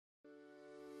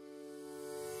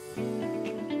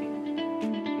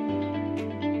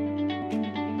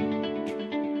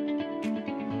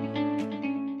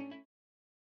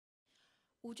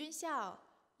吴君孝，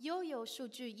悠由数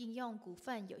据应用股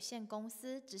份有限公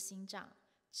司执行长，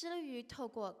致力于透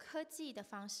过科技的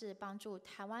方式帮助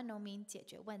台湾农民解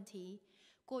决问题。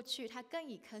过去他更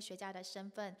以科学家的身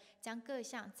份，将各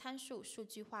项参数数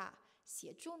据化，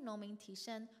协助农民提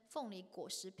升凤梨果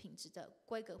实品质的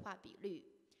规格化比率，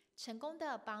成功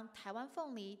的帮台湾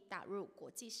凤梨打入国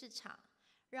际市场。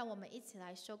让我们一起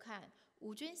来收看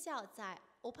吴君孝在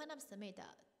Open Up Summit 的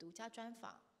独家专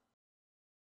访。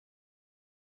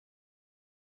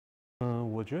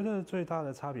我觉得最大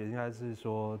的差别应该是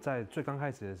说，在最刚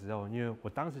开始的时候，因为我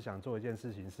当时想做一件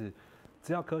事情是，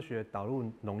只要科学导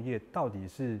入农业，到底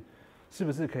是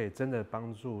不是可以真的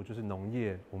帮助就是农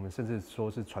业，我们甚至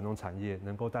说是传统产业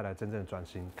能够带来真正的转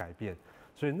型改变。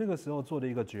所以那个时候做的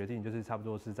一个决定，就是差不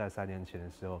多是在3年前的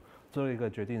时候做了一个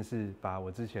决定，是把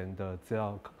我之前的资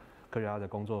料科学家的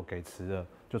工作给辞了，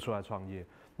就出来创业。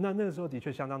那个时候的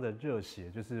确相当的热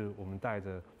血，就是我们带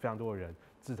着非常多的人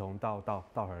志同道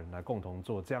合人来共同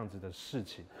做这样子的事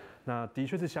情。那的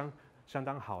确是相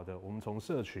当好的，我们从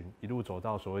社群一路走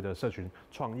到所谓的社群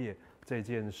创业这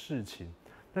件事情。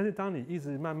但是当你一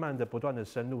直慢慢的不断的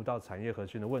深入到产业核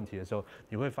心的问题的时候，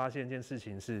你会发现一件事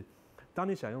情是，当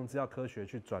你想用资料科学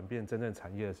去转变真正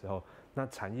产业的时候，那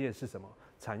产业是什么？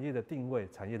产业的定位、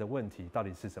产业的问题到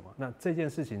底是什么？那这件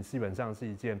事情基本上是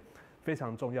一件非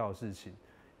常重要的事情。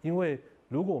因为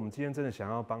如果我们今天真的想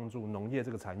要帮助农业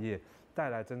这个产业带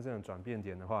来真正的转变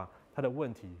点的话，它的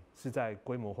问题是在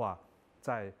规模化，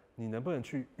在你能不能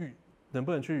去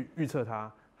预测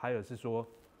它，还有是说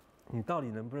你到底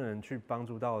能不能去帮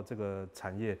助到这个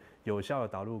产业有效的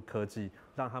导入科技，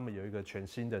让他们有一个全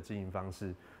新的经营方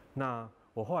式。那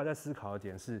我后来在思考的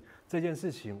点是，这件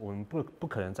事情我们不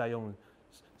可能再用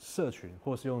社群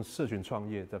或是用社群创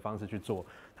业的方式去做，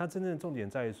它真正的重点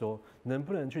在于说，能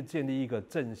不能去建立一个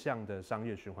正向的商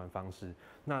业循环方式。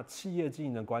那企业经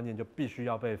营的观念就必须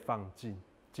要被放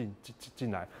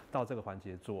进来到这个环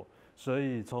节做。所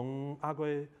以从阿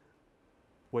龟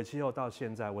微气候到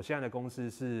现在，我现在的公司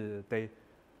是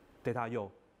Data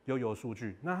悠由数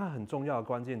据。那它很重要的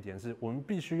关键点是，我们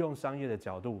必须用商业的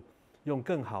角度，用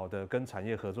更好的跟产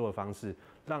业合作的方式，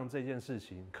让这件事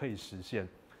情可以实现。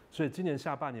所以今年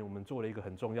下半年我们做了一个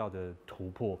很重要的突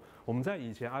破。我们在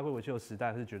以前阿龟微气候时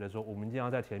代是觉得说，我们一定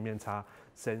要在田里面插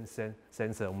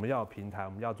sensor， 我们要有平台，我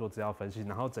们要做资料分析，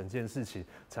然后整件事情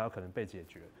才有可能被解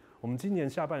决。我们今年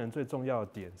下半年最重要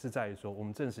的点是在于说，我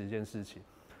们证实一件事情：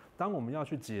当我们要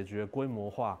去解决规模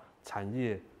化产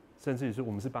业，甚至于是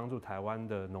我们是帮助台湾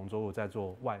的农作物在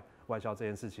做外销这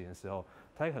件事情的时候，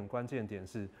它一个很关键的点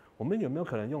是，我们有没有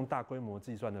可能用大规模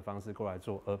计算的方式过来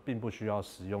做，而并不需要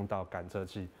使用到感测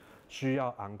器，需要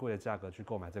昂贵的价格去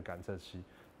购买这感测器？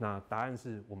那答案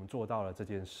是我们做到了这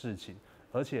件事情，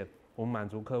而且我们满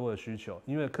足客户的需求，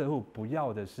因为客户不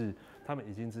要的是他们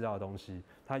已经知道的东西，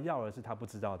他要的是他不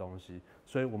知道的东西，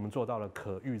所以我们做到了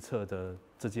可预测的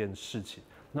这件事情。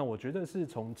那我觉得是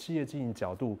从企业经营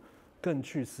角度更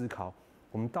去思考，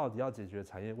我们到底要解决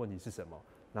产业问题是什么，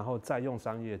然后再用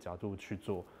商业角度去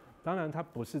做。当然，它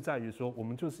不是在于说我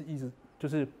们就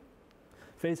是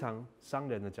非常商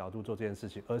人的角度做这件事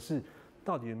情，而是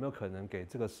到底有没有可能给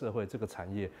这个社会、这个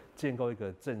产业建构一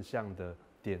个正向的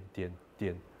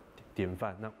典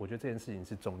范？那我觉得这件事情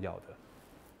是重要的。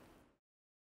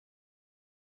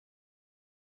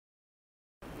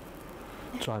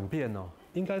转变哦，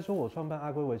应该说我创办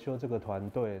阿龟微气候这个团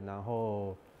队，然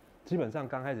后基本上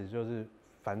刚开始就是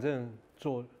反正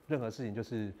做任何事情，就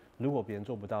是如果别人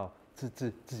做不到，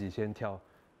自己先跳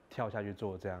下去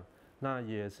做这样。那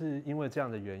也是因为这样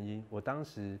的原因，我当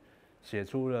时写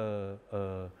出了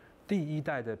第1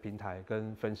代的平台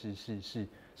跟分析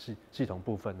系统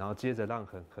部分，然后接着让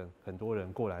很多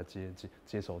人过来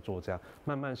接手做这样，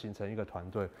慢慢形成一个团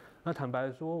队。那坦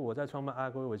白说，我在创办阿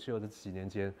龟微气候的几年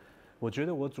间，我觉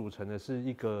得我组成的是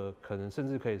一个可能甚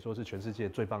至可以说是全世界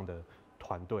最棒的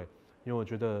团队，因为我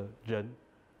觉得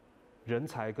人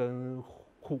才跟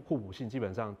互补性基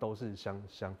本上都是相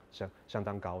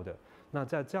当高的。那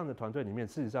在这样的团队里面，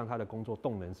事实上他的工作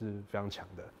动能是非常强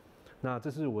的。那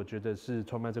这是我觉得是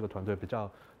创办这个团队比较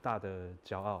大的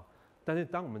骄傲。但是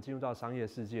当我们进入到商业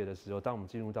世界的时候，当我们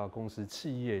进入到公司、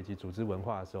企业以及组织文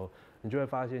化的时候，你就会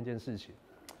发现一件事情：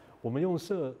我们用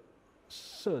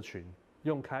社群、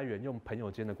用开源、用朋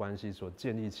友间的关系所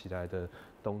建立起来的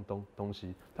东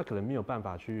西，它可能没有办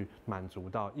法去满足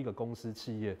到一个公司、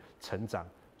企业成长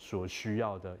所需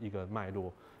要的一个脉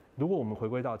络。如果我们回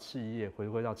归到企业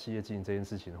经营这件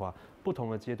事情的话，不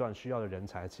同的阶段需要的人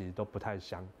才其实都不太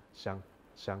相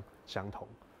同。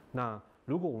那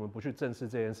如果我们不去正视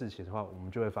这件事情的话，我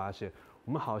们就会发现，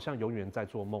我们好像永远在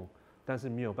做梦，但是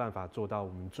没有办法做到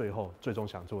我们最终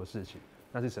想做的事情。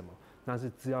那是什么？那是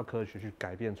资料科学去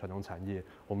改变传统产业，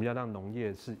我们要让农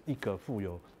业是一个富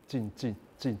有竞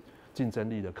争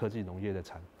力的科技农业的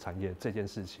产业这件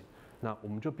事情。那我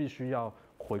们就必须要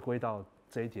回归到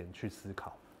这一点去思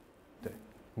考。对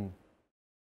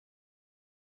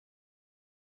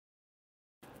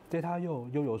，Data 悠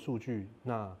游数据，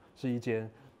那是一间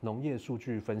农业数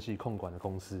据分析控管的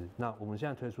公司。那我们现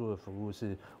在推出的服务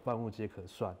是万物皆可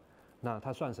算。那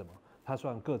它算什么？它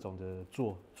算各种的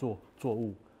作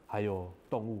物，还有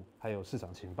动物，还有市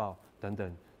场情报等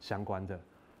等相关的。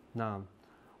那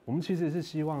我们其实是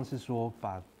希望是说，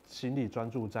把心力专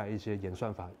注在一些演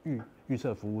算法预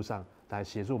测服务上，来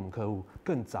协助我们客户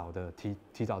更早的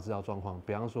提早知道状况。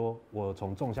比方说，我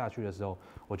从种下去的时候，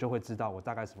我就会知道我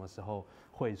大概什么时候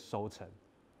会收成，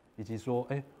以及说，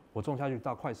我种下去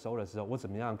到快收的时候，我怎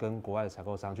么样跟国外的采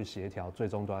购商去协调最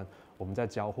终端我们在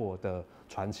交货的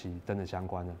传期等等相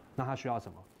关的。那它需要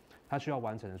什么？它需要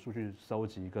完成的数据收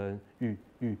集跟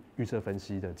预测分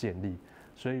析的建立。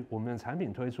所以我们的产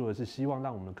品推出的是希望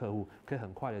让我们的客户可以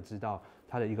很快的知道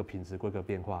它的一个品质规格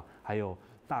变化，还有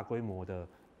大规模的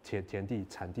田地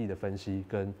产地的分析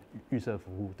跟预测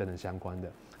服务等等相关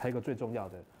的。还有一个最重要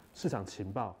的市场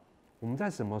情报。我们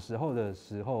在什么时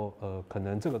候可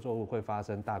能这个作物会发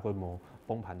生大规模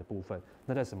崩盘的部分？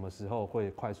那在什么时候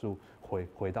会快速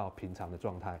回到平常的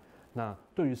状态？那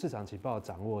对于市场情报的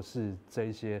掌握，是这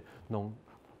一些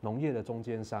农业的中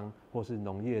间商或是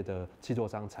农业的契作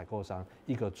商、采购商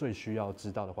一个最需要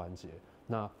知道的环节。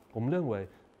那我们认为，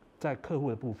在客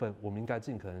户的部分，我们应该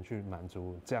尽可能去满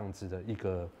足这样子的一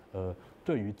个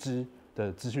对于资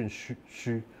讯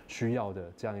需要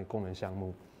的这样一个功能项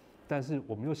目。但是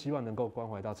我们又希望能够关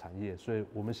怀到产业，所以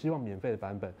我们希望免费的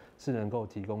版本是能够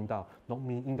提供到农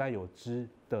民应该有知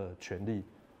的权利，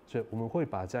所以我们会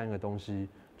把这样一个东西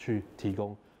去提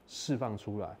供释放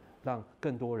出来，让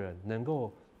更多人能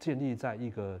够建立在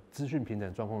一个资讯平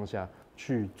等状况下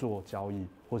去做交易，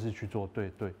或是去做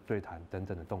对谈等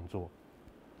等的动作。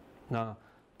那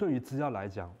对于资料来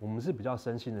讲，我们是比较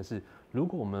深信的是，如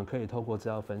果我们可以透过资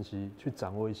料分析去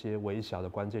掌握一些微小的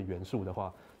关键元素的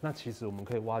话，那其实我们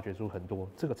可以挖掘出很多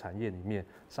这个产业里面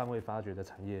尚未发掘的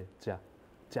产业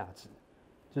价值。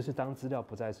就是当资料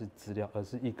不再是资料，而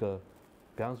是一个，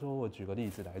比方说我举个例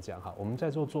子来讲哈，我们在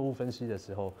做作物分析的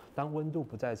时候，当温度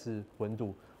不再是温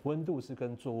度，温度是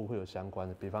跟作物会有相关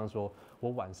的。比方说我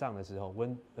晚上的时候，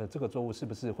这个作物是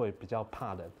不是会比较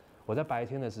怕冷？我在白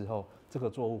天的时候，这个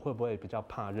作物会不会比较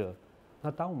怕热？那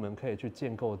当我们可以去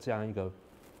建构这样一个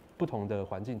不同的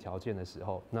环境条件的时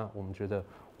候，那我们觉得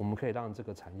我们可以让这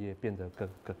个产业变得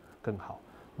更好。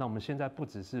那我们现在不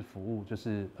只是服务，就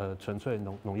是纯粹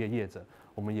农业业者，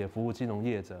我们也服务金融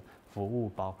业者，服务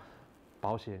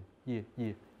保险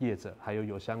业者，还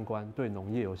有相关对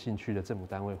农业有兴趣的政府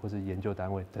单位或是研究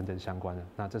单位等等相关的。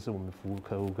那这是我们服务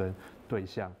客户跟对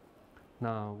象。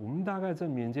那我们大概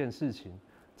证明一件事情。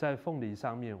在凤梨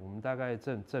上面，我们大概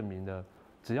证明了，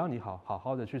只要你好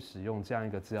好的去使用这样一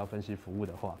个资料分析服务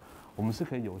的话，我们是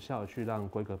可以有效的去让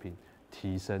规格品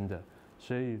提升的。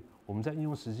所以我们在应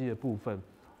用实际的部分，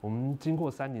我们经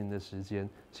过3年的时间，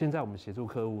现在我们协助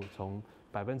客户从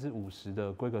50%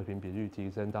的规格品比率提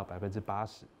升到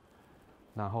80%，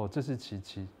然后这是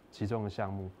其中的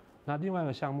项目。那另外一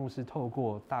个项目是透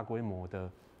过大规模的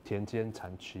田间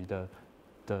产期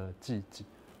的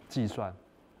计算。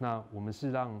那我们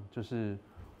是让就是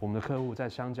我们的客户在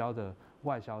香蕉的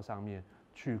外销上面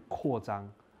去扩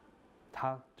张，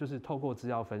它就是透过资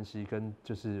料分析跟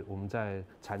就是我们在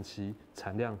产期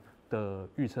产量的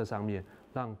预测上面，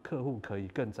让客户可以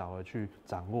更早的去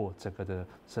掌握整个的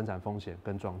生产风险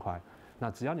跟状态。那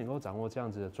只要你能够掌握这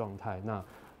样子的状态，那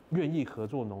愿意合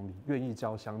作农民、愿意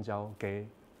交香蕉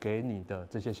给你的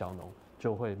这些小农，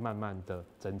就会慢慢的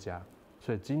增加。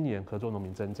所以今年合作农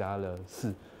民增加了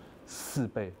4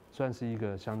倍，算是一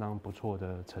个相当不错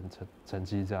的成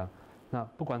绩。这样，那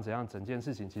不管怎样，整件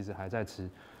事情其实还在持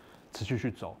续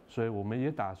去走，所以我们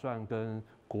也打算跟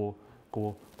国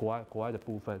外的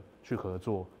部分去合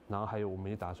作，然后还有我们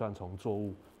也打算从作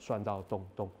物算到动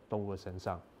物的身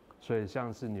上。所以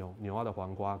像是纽澳的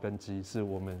黄瓜跟鸡，是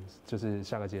我们就是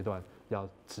下个阶段要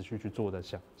持续去做的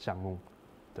项目。